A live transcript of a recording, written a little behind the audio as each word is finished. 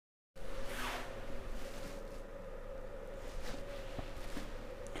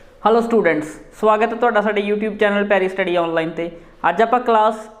Hello students, स्वागत है तुहाडा साडे यूट्यूब चैनल पैरी स्टडी ऑनलाइन ते। अज आपां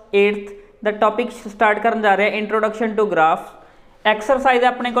क्लास 8th दा टॉपिक स्टार्ट करन जा रहे हैं इंट्रोडक्शन टू ग्राफ्स। एक्सरसाइज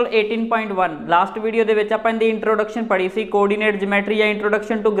अपने कोल 18.1 लास्ट वीडियो दे विच आपां इहदी इंट्रोडक्शन पढ़ी सी। कोऑर्डिनेट ज्योमैट्री या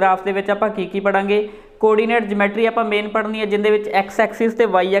इंट्रोडक्शन टू ग्राफ्स दे विच आपां की पढ़ांगे। कोऑर्डिनेट ज्योमैट्री आपां मेन पढ़नी है जिंदे विच एक्स एक्सिस ते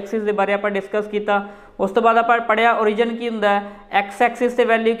वाई एक्सिस के बारे आपां डिस्कस किया। उस तो बाद आपां पढ़िया ओरिजिन की हुंदा है, एक्स एक्सिस से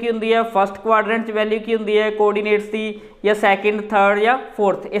वैल्यू की हुंदी है, फस्ट क्वाड्रेंट च वैल्यू की हुंदी है कोऑर्डिनेट्स की, या सैकेंड थर्ड या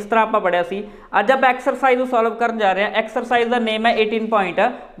फोर्थ, इस तरह आपां पढ़िया सी। अज आप एक्सरसाइज को सॉल्व करन जा रहे हैं। एक्सरसाइज का नेम है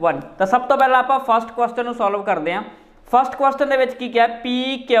 18.1। तो सब तो पहले आपां फस्ट क्वेश्चन को सॉल्व करते हैं। फस्ट क्वेश्चन दे विच की क्या है,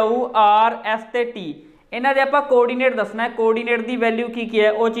 पी क्यू आर एस ते टी, इन्हां दे आपां कोऑर्डिनेट दसना है। कोऑर्डिनेट की वैल्यू की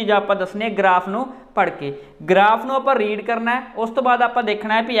है वो चीज़ आपां दसनी है ग्राफ नूं पढ़ के। ग्राफ नूं आपां रीड करना है। उस तो बाद आपां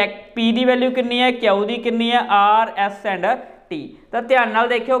देखना है भी पी की वैल्यू कितनी है, क्यू की कितनी है, आर एस एंड टी। तो ध्यान नाल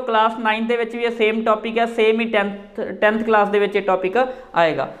देखियो, क्लास 9 दे विच भी सेम टॉपिक है, same he 10th class they which topic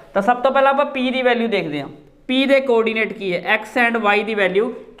आएगा। तो सब तो पहले आपां पी की वैल्यू देखते हैं। पी के कोऑर्डिनेट की है, एक्स एंड वाई की वैल्यू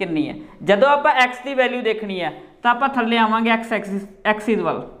कितनी है। जदों आपां एक्स की वैल्यू देखनी है तो आपां थल्ले आवांगे एक्स एक्सिस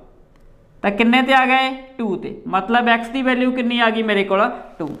वाल, तो किन्ने ते आ गए 2 ते, मतलब एक्स की वैल्यू कितनी आ गई मेरे को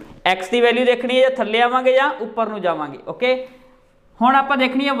 2। एक्स की वैल्यू देखनी है, थल्ले आवांगे या उपर नूं जावांगे। ओके, हुण आपां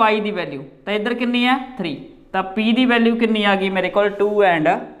देखनी है वाई की वैल्यू, तो इधर कितनी है 3, तो पी की वैल्यू कितनी आ गई मेरे को 2 एंड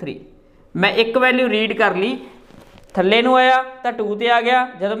 3। मैं एक वैल्यू रीड कर ली, थल्ले नूं आया तो 2 ते आ गया,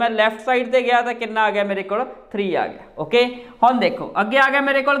 जदों मैं लैफ्ट साइड ते गया तो कितना आ गया मेरे को 3 आ गया। ओके, हुण देखो अगे आ गया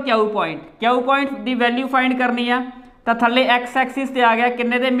मेरे को क्यू पॉइंट। क्यू पॉइंट की वैल्यू फाइंड करनी है, तो थल्ले एक्स एक्सिस से आ गया,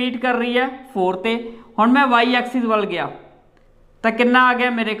 किन्ने ते मीट कर रही है 4 ते। हुण मैं वाई एक्सिस वाल गया तो कितना आ गया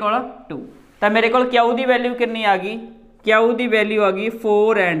मेरे को 2, तो मेरे को क्यू की वैल्यू कितनी आ गई, क्यू की वैल्यू आ गई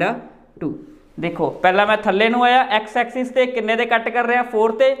 4 एंड 2। देखो पहला मैं थल्ले नूं आया, एक्स एक्सिस से किन्ने ते कट कर रहा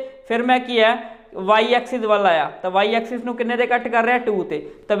 4 ते, फिर मैं की है वाई एक्सिस वाल आया तो वाई एक्सिस नूं किन्ने ते कट कर रहा 2 ते,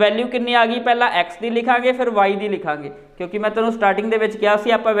 तो वैल्यू कितनी आ गई, पहला एक्स की लिखांगे फिर वाई की लिखांगे, क्योंकि मैं तुहानूं स्टार्टिंग दे विच कहा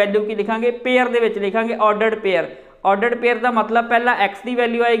सी आपां वैल्यू की लिखांगे पेयर दे विच लिखांगे, ऑर्डर्ड पेयर। ऑर्डर्ड पेयर का मतलब पहला एक्स की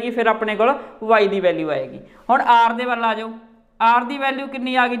वैल्यू आएगी फिर अपने को वाई की वैल्यू आएगी। हुण आर दे वाल आ जाओ, आर की वैल्यू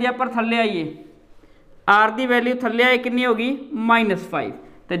कितनी आ गई जे आप थल्ले आइए, आर की वैल्यू थल्ले आए कितनी होगी -5,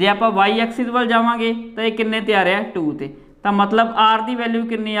 तो जे आप वाई एक्सिस वाल जावांगे तो ये किन्ने ते आ रहा 2 ते, तो मतलब आर की वैल्यू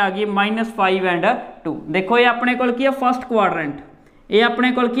कितनी आ गई -5 एंड 2। देखो ये अपने को की है फस्ट क्वाड्रेंट, ये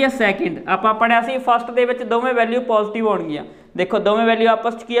अपने को की है सैकेंड। आपां पढ़िया सी फस्ट दे विच दोवें वैल्यू पॉजिटिव होणगियां। देखो दोवें वैल्यू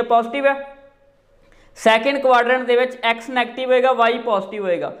आपस की है पॉजिटिव है। सैकेंड क्वाड्रेंट दे विच एक्स नैगेटिव होएगा, वाई पॉजिटिव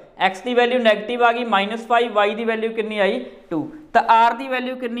होएगा। एक्स की वैल्यू नैगेटिव आ गई -5, वाई की वैल्यू कितनी आई 2, तो आर की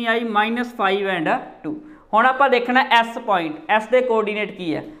वैल्यू कितनी आई -5 एंड 2। हुण आपां देखना एस पॉइंट, एस के कोऑर्डिनेट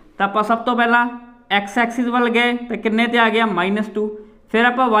की है, तो आपां सब तो पहला एक्स एक्सिस वाल गए तो किन्ने ते आ गया -2, फिर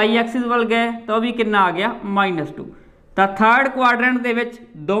आपां वाई एक्सिस वाल गए तो भी कितना आ गया -2। तो थर्ड क्वाड्रेंट दे विच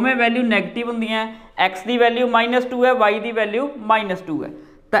दोवें वैल्यू नैगेटिव हुंदियां, एक्स की वैल्यू -2 है, वाई की वैल्यू -2 है,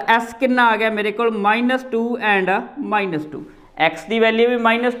 तो एस कितना आ गया मेरे को -2 एंड -2। एक्स की वैल्यू भी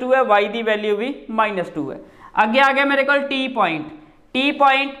 -2 है, वाई की वैल्यू भी -2 है। आगे आ गया मेरे को T point. T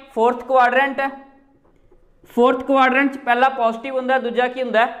point fourth quadrant है। फोर्थ क्वाड्रेंट पहला पॉजिटिव होंगे, दूजा की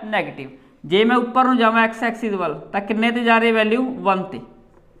होंगे नैगेटिव। जे मैं उपर नूं जावां एक्स एक्सिस वाल तो किन्ने ते जा रही वैल्यू 1 ते,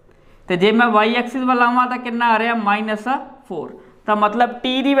 तो जे मैं वाई एक्सिस वाल आवां तो कितना आ रहा -4, तो मतलब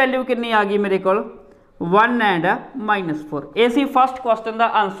टी की वैल्यू कितनी आ गई मेरे को 1 एंड -4। ये सी फस्ट क्वेश्चन का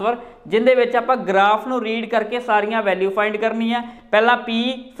आंसर, जिंदे विच आपां ग्राफ नूं रीड करके सारियां वैल्यू फाइंड करनी है। पहला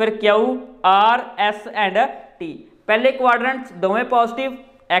पी, फिर Q, are, S and T. पहले क्वाड्रेंट दोवें पॉजिटिव,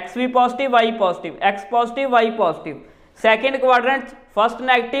 एक्स भी positive, Y positive, x positive, Y positive. Second quadrant first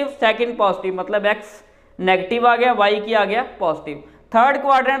negative, second positive, मतलब एक्स नैगेटिव आ गया, वाई की आ गया पॉजिटिव। थर्ड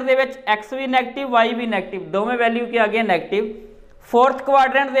क्वाड्रेंट दे विच एक्स भी नैगेटिव, वाई भी negative, दोवें value की आ गया नैगेटिव। फोर्थ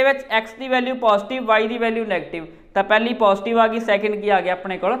क्वाड्रेंट दे विच एक्स की वैल्यू पॉजिटिव, वाई की वैल्यू नैगेटिव, तो पहली पॉजिटिव आ गई, सैकेंड की आ गया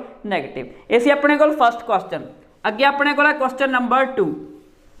अपने को नैगेटिव। ये सी अपने को फस्ट क्वेश्चन। अगे अपने को क्वेश्चन नंबर 2।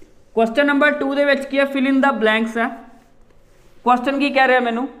 क्वेश्चन नंबर 2 दे विच की है, फिल इन द ब्लैंक्स है। क्वेश्चन की कह रहा है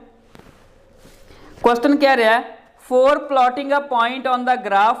मैनू, क्वेश्चन कह रहा है for plotting a point on the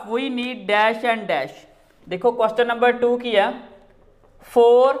graph we need dash and dash. देखो क्वेश्चन नंबर 2 की है,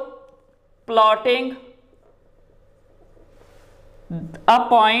 for plotting a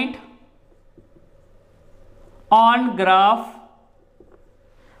point on graph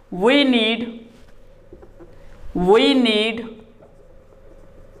we need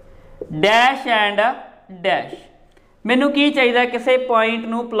dash and dash। मैनू की चाहिए किसी पॉइंट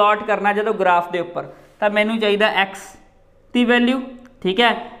नू प्लॉट करना जो ग्राफ के उपर, तो मैनू चाहिए एक्स की वैल्यू, ठीक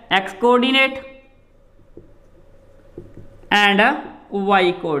है, x coordinate and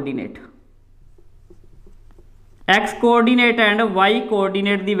Y coordinate, x coordinate and Y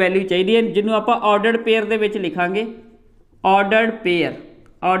coordinate की वैल्यू चाहिए जिन्होंने आप ऑर्डर्ड पेयर दे विच लिखांगे। ऑर्डर्ड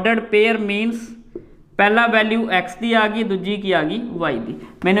पेयर मीनस पहला वैल्यू एक्स की आ गई, दूजी की आ गई वाई की।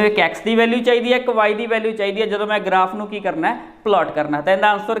 मैंने एक एक्स की वैल्यू चाहिए, एक वाई की वैल्यू चाहिए। जो मैं ग्राफ में की करना है, प्लॉट करना, तो इनका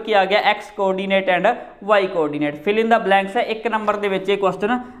आंसर की आ गया x coordinate and Y coordinate. Fill in the blanks है, एक नंबर के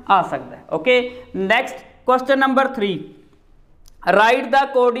क्वेश्चन आ सकता है। Okay, next question number 3, right the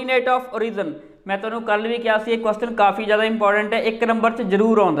coordinate of origin. मैं तुहानूं कल भी कहा सी, क्वेश्चन काफ़ी ज़्यादा इंपॉर्टेंट है, एक नंबर से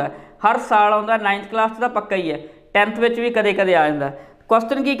जरूर आता है, हर साल आता, 9th क्लास का पक्का ही है, 10th में भी कदे कदे आ जाता है।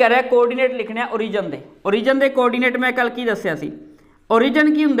 क्वेश्चन की कह रहा है, कोऑर्डिनेट लिखने ओरिजिन के। ओरिजिन के कोऑर्डिनेट मैं कल की दसिया सी,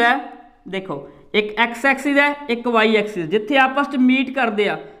 ओरिजिन की हुंदा है, देखो एक एक्स एक्सिस है, एक वाई एक्सिस, जिथे आपस में मीट करते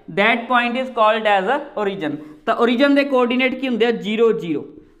हैं that point is called as a origin. तो ओरिजिन के कोऑर्डिनेट की होंगे 0 0,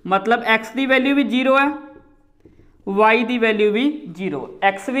 मतलब एक्स की वैल्यू भी 0 है, वाई की वैल्यू भी 0,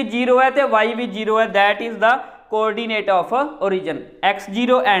 एक्स भी 0 है तो वाई भी 0 है, that is the coordinate of origin, x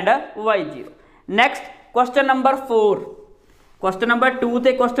 0 and Y 0। Next question number 4, question number 2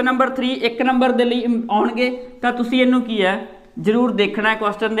 तो क्वेश्चन नंबर 3 एक नंबर के लिए आउणगे, तो तुसीं इहनूं की है जरूर देखना है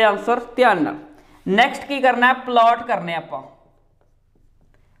क्वेश्चन के आंसर ध्यान नाल। नैक्सट की करना है, प्लॉट करने आपां,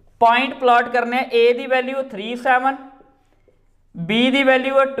 पॉइंट प्लॉट करने। ए की वैल्यू 3 7, बी की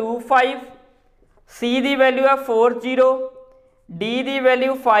वैल्यू है 2 5, सी की वैल्यू है 4 0, डी की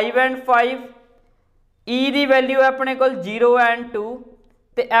वैल्यू 5 एंड 5, ई की वैल्यू है अपने को 0 एंड 2,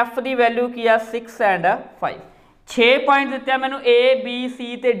 तो एफ की वैल्यू की है 6 एंड 5। 6 पॉइंट दिते मैंने ए बी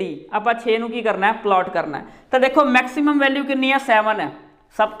सी ते डी, आप 6 नूं की करना है, प्लॉट करना है। तो देखो मैक्सिमम वैल्यू कितनी है, 7 है,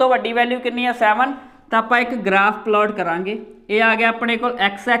 सब तो वड्डी वैल्यू कितनी है 7। तो आप एक ग्राफ प्लॉट करांगे, ये आ गया अपने को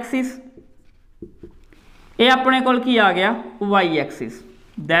एक्स एक्सिस, ये अपने को की आ गया Y axis,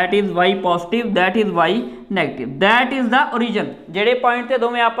 that is why positive, that is why negative, that is the origin. जेडे पॉइंट से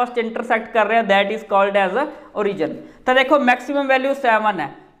दोवें आपस इंटरसैक्ट कर रहे हैं, that is called as a origin. तो देखो मैक्सिमम वैल्यू 7 है,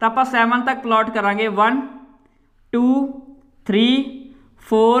 तो आप 7 तक प्लॉट करांगे, 1 2 3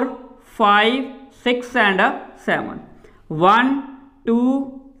 4 5 6 एंड 7, 1 2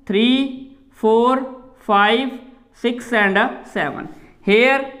 3 4 5 6 एंड 7।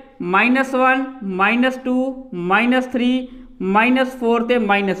 हेयर -1 -2 -3 -4 ते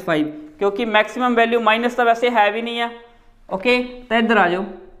 -5, क्योंकि मैक्सिमम वैल्यू माइनस तो वैसे है भी नहीं है। ओके, तो इधर आ जाओ,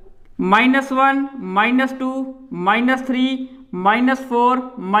 -1 -2 -3 -4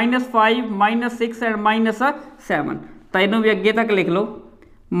 -5 -6 एंड -7। तो इन्हों भी अगे तक लिख लो,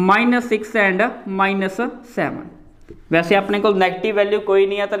 -6 एंड -7। वैसे अपने को नैगेटिव वैल्यू कोई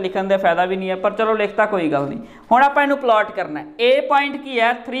नहीं है, तो लिखने का फायदा भी नहीं है, पर चलो लिखता कोई गल नहीं। हुण आपां इहनूं प्लॉट करना है, ए पॉइंट की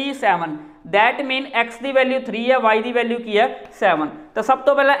है 3 7, दैट मीन एक्स की वैल्यू 3 है, वाई की वैल्यू की है 7। तो सब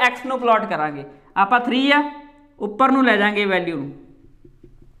तो पहले एक्स नूं प्लॉट करांगे, आपां 3 है उपर नूं लै जाएंगे वैल्यू नूं,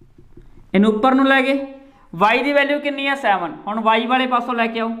 इहनूं उपर नूं लै गए, वाई की वैल्यू कितनी है 7। हुण वाई वाले पासों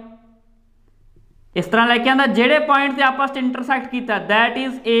लैके आओ, इस तरह लैके आंदा, जेड़े पॉइंट से आपस इंटरसैक्ट किया that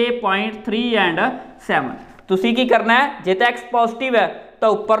is a point 3 and 7। तुसीं की करना है, जे तो एक्स पॉजिटिव है तो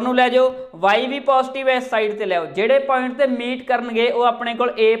उपर नूं लै जाओ, वाई भी पॉजिटिव है इस साइड से लियाओ, जेड़े पॉइंट से मीट करनगे वो अपने को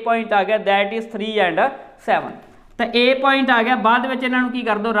ए पॉइंट आ गया, दैट इज 3 एंड 7। तो ए पॉइंट आ गया, बाद में इन्हों की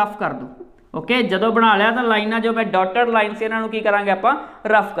कर दो, रफ कर दो। ओके, जो बना लिया तो लाइना जो मैं डॉटेड लाइन से इन्हों की करांगे आपां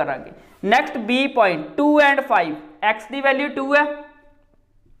रफ करांगे। Next B point 2 and 5, x की वैल्यू 2 है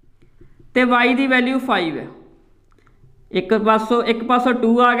तो वाई की वैल्यू 5 है, एक पासों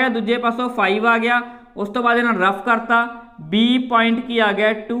 2 आ गया, दूजे पासों 5 आ गया, उस तो बाद इन्होंने रफ करता। बी पॉइंट की आ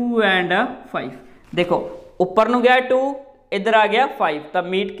गया 2 एंड 5, देखो उपर नूं गया 2, इधर आ गया 5, तो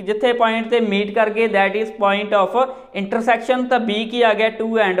मीट जिथे पॉइंट से मीट कर गए that is point of intersection. तो बी की आ गया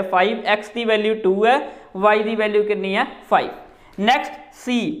 2 एंड 5, एक्स की वैल्यू 2 है, वाई की वैल्यू कितनी है 5। नैक्सट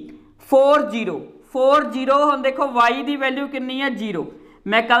सी 4 0 4 0, हम देखो वाई की वैल्यू कितनी है 0।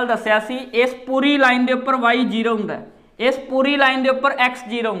 मैं कल दसिया सी, इस पूरी लाइन के उपर वाई 0 हुंदा है, इस पूरी लाइन के उपर एक्स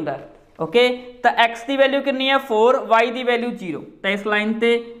 0 हुंदा है। ओके, तो एक्स की वैल्यू कितनी है 4, वाई की वैल्यू 0, तो इस लाइन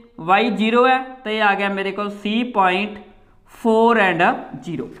से वाई 0 है, तो ये आ गया मेरे को सी पॉइंट 4 एंड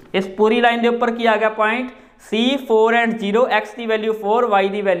 0। इस पूरी लाइन के उपर की आ गया पॉइंट सी 4 एंड 0, एक्स की वैल्यू 4, वाई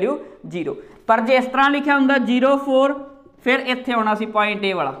की वैल्यू 0। पर जो इस तरह लिखा होंगे 0 4, फिर इत्थे होना सी पॉइंट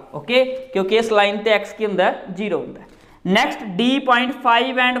ए वाला। ओके, क्योंकि इस लाइन से एक्स की होंगे 0 होंगे। Next D point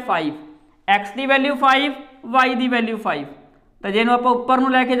 5 and 5, x की वैल्यू 5, वाई की वैल्यू 5। तो जिन्हों आप उपर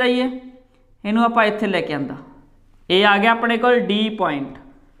नूं लैके जाइए, इनू आप इत्थे लैके आंदा, ये आ गया अपने को डी पॉइंट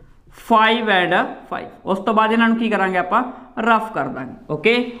 5 एंड 5। उस तो बाद इन्हों की करांगे आप रफ कर देंगे।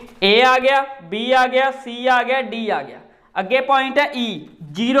 ओके, ए आ गया, बी आ गया, सी आ गया, डी आ गया, अगे पॉइंट है ई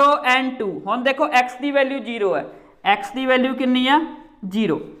 0 एंड 2। हुण देखो एक्स की वैल्यू 0 है, एक्स की वैल्यू कितनी है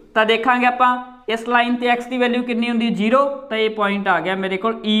 0, तो देखांगे आप इस लाइन ते x की वैल्यू कितनी होंगी 0, तो ये पॉइंट आ गया मेरे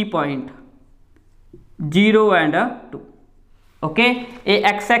को E पॉइंट 0 एंड 2। ओके, ये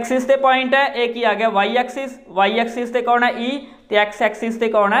x एक्सिस ते पॉइंट है, ये की आ गया y एक्सिस ते कौन है E, ते x एक्सिस ते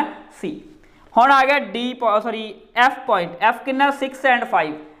कौन है C। हुण आ गया F पॉइंट, F कितना 6 एंड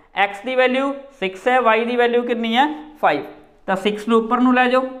 5, x की वैल्यू 6 है, y की वैल्यू कितनी है 5, तो 6 नूं उपर नूं लै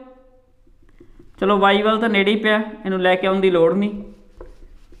जाओ। चलो y वाल तो नेड़े ही पिया, इनू लैके आउण दी लोड़ नहीं।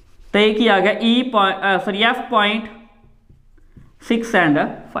 तो ये की आ गया F पॉइंट 6 एंड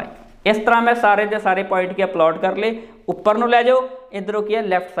 5। इस तरह मैं सारे के सारे पॉइंट क्या प्लॉट कर ले, उपर नूं लै जाओ, इधरों की है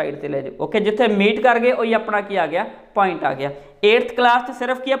लैफ्ट साइड से लै जाओ। ओके, जिथे मीट कर गए वही अपना की आ गया पॉइंट आ गया। 8th क्लास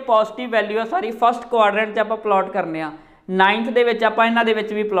सिर्फ की है पॉजिटिव वैल्यू है सारी, फस्ट क्वाड्रेंट आप प्लॉट करने, 9th दे विच आपां इन्हां दे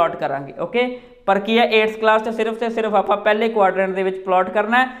विच भी प्लॉट करांगे। ओके, पर की है 8th क्लास सिर्फ से सिर्फ आप पहले क्वाड्रेंट दे विच प्लॉट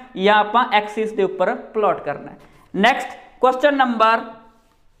करना है या आपां एक्सिस के उपर प्लॉट करना है। नैक्सट क्वेश्चन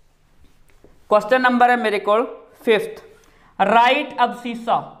नंबर है मेरे को 5th, राइट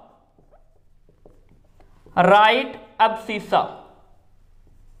अबसीसा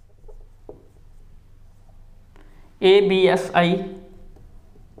ABSI,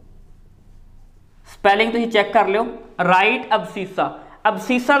 स्पैलिंग तुसीं चेक कर लो। राइट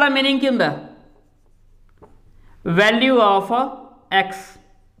अबसीसा का मीनिंग की हुंदा, वैल्यू ऑफ x।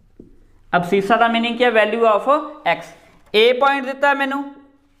 अबसीसा का मीनिंग क्या है, value of x। A point दिता है मैनू,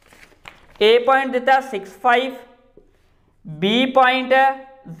 A पॉइंट दिता है 6 5, B पॉइंट है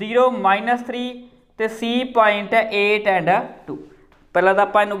 0 -3, तो C पॉइंट है 8 एंड 2। पहला तो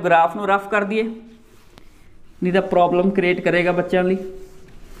आप इनू ग्राफ नू रफ कर दिए, नहीं तो प्रॉब्लम क्रिएट करेगा बच्चों लिए।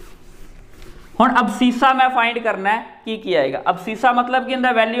 हुण अबसीसा मैं फाइंड करना है की आएगा। अबसीसा मतलब की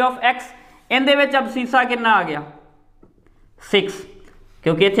हुंदा वैल्यू ऑफ x, इहदे विच अबसीसा कितना आ गया 6,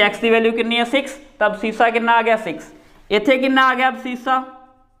 क्योंकि इत्थे x की वैल्यू कितनी है 6, तो अबसीसा कितना आ गया 6। इत्थे कितना आ गया अबसीसा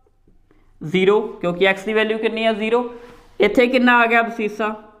 0, क्योंकि x की वैल्यू कितनी है 0। इत्थे कितना आ गया अबसीसा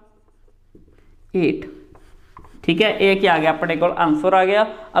 8। ठीक है, ये क्या आ गया अपने को आंसर आ गया।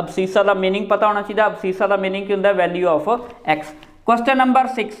 अबसीसा का मीनिंग पता होना चाहिए, अबसीसा का मीनिंग की होंदा value of x। Question number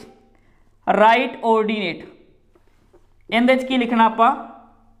 6, right ordinate. इहदे च की लिखना आपां,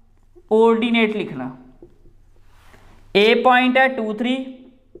 ऑर्डिनेट लिखना। A पॉइंट है 2 3,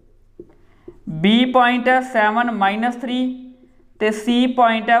 B पॉइंट है 7 -3, तो C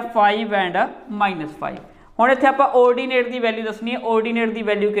पॉइंट है 5 एंड -5। हुण इत्थे आपां ऑर्डिनेट की वैल्यू दसनी है, ऑर्डिनेट की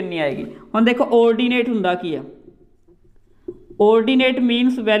वैल्यू कितनी आएगी। हुण देखो ऑर्डिनेट हुंदा की है, ordinate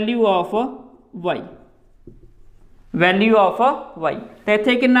मीनस value of y, value of y। तो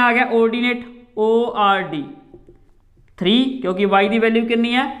इत्थे कितना आ गया ऑर्डिनेट ORD 3, क्योंकि y की वैल्यू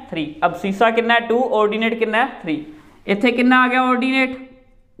कितनी है 3। अबसीसा कितना है 2, ऑर्डिनेट कितना है 3। इत्थे कितना आ गया ऑर्डिनेट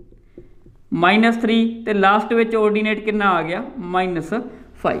 -3, तो लास्ट में ऑर्डिनेट कितना आ गया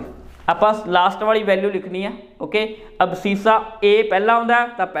 -5। आप लास्ट वाली वैल्यू लिखनी है। ओके, अबसीसा A पहला आता है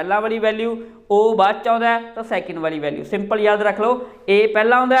तो पहला वाली वैल्यू, O बाद आता है तो सैकेंड वाली वैल्यू। सिंपल याद रख लो, A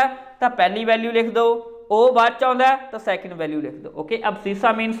पहला आता है तो पहली वैल्यू लिख दो, O बाद आता है तो सैकेंड वैल्यू लिख दो। Okay,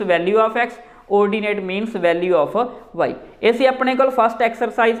 अबसीसा मीनस value of x, ordinate मीनस value of y। ये सी अपने को फस्ट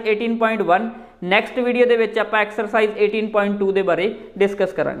एक्सरसाइज 18.1। नैक्सट वीडियो के आप एक्सरसाइज 18.2 के बारे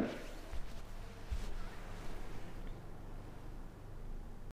डिस्कस करांगे।